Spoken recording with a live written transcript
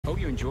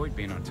you enjoyed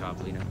being on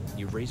top, Lena.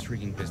 Your race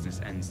rigging business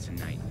ends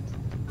tonight.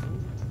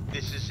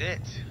 This is it.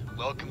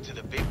 Welcome to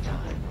the big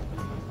time.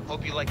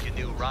 Hope you like your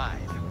new ride.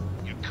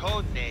 Your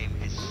code name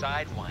is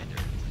Sidewinder.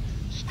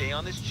 Stay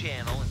on this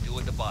channel and do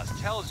what the boss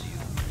tells you.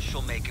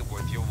 She'll make it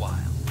worth your while.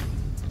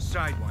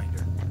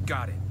 Sidewinder.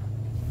 Got it.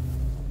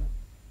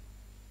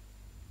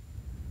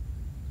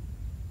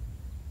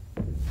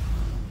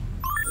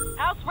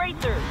 House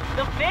Racers,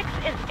 the fix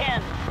is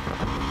in.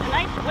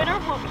 Tonight's winner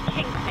will be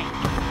Kingsnake.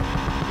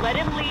 Let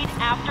him lead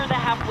after the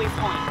halfway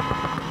point.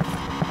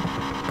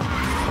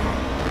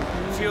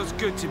 Feels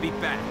good to be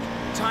back.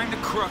 Time to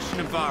crush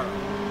Navarro.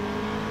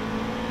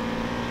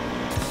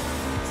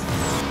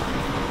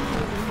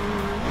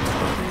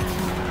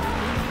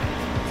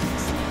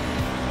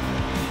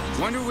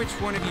 Wonder which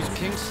one of you's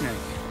Kingsnake.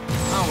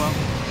 Oh well,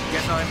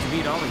 guess I'll have to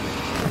beat all of you.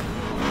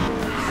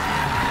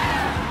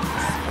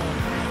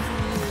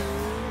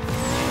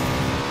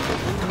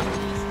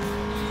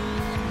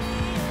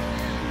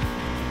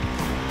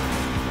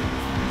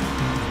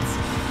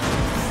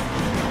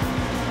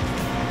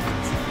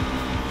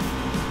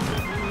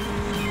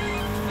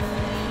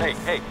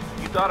 Hey,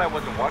 you thought I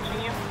wasn't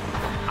watching you?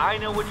 I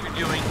know what you're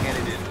doing, and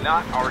it is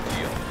not our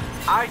deal.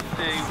 I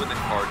say when the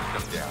cards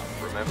come down,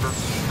 remember?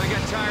 I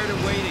got tired of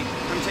waiting.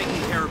 I'm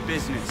taking care of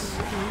business.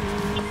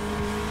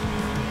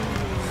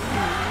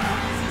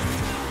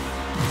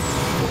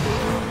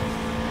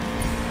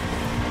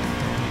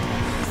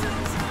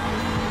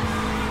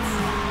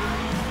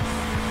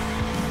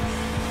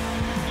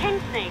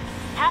 Kingsnake,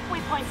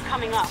 halfway point's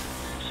coming up.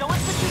 Show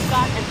us what you've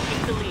got and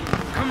take the lead.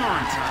 Come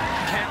on,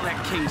 Ty. Can't let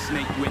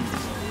Kingsnake win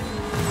this.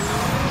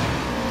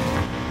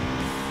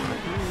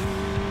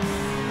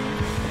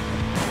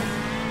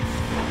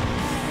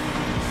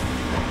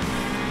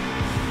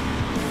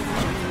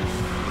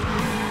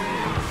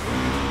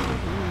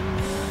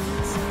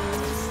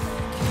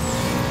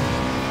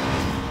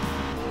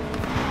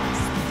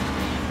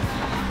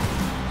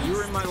 You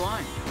were in my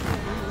line.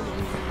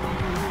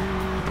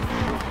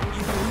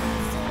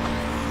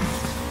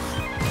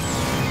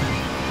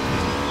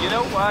 You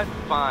know what?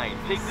 Fine.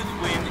 Take this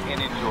win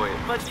and enjoy it.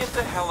 But get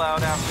the hell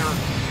out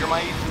after. You're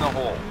my ace in the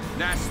hole.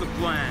 That's the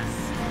plan.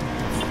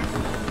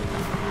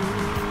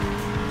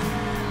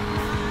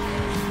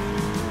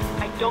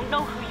 I don't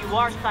know who you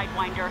are,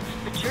 Sidewinder,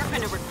 but you're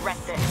gonna regret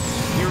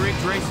this. Your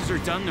rigged races are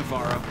done,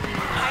 Navarro.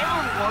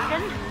 Tyler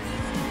Morgan?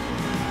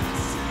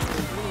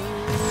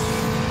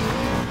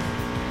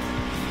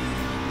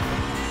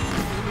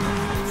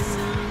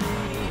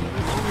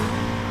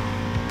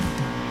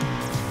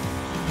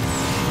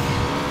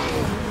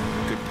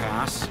 Good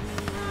pass.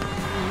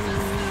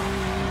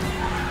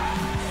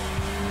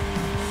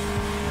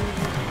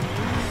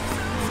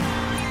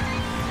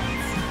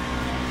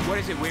 What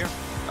is it, Weir?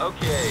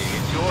 Okay,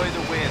 enjoy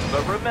the win,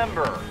 but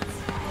remember,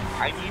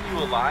 I need you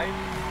alive.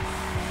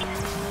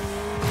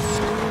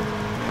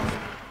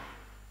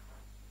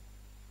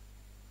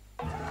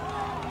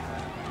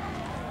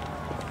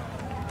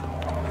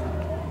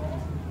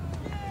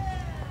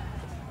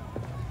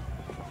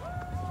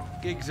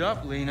 Gig's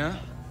up, Lena.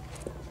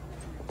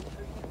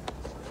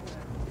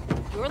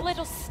 Your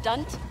little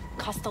stunt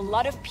cost a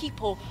lot of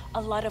people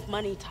a lot of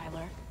money,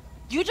 Tyler.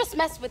 You just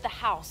messed with the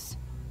house.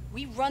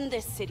 We run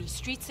this city,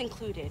 streets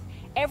included.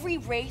 Every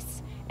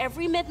race,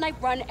 every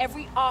midnight run,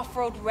 every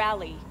off-road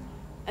rally.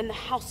 And the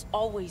house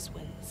always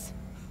wins.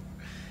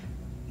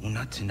 Well,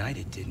 not tonight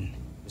it didn't.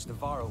 Miss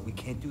Navarro, we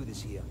can't do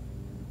this here.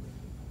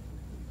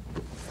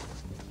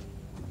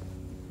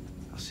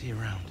 I'll see you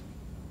around.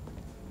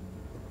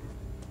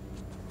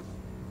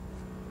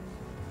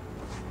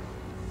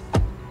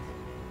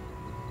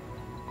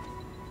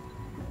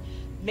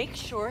 Make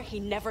sure he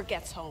never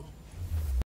gets home.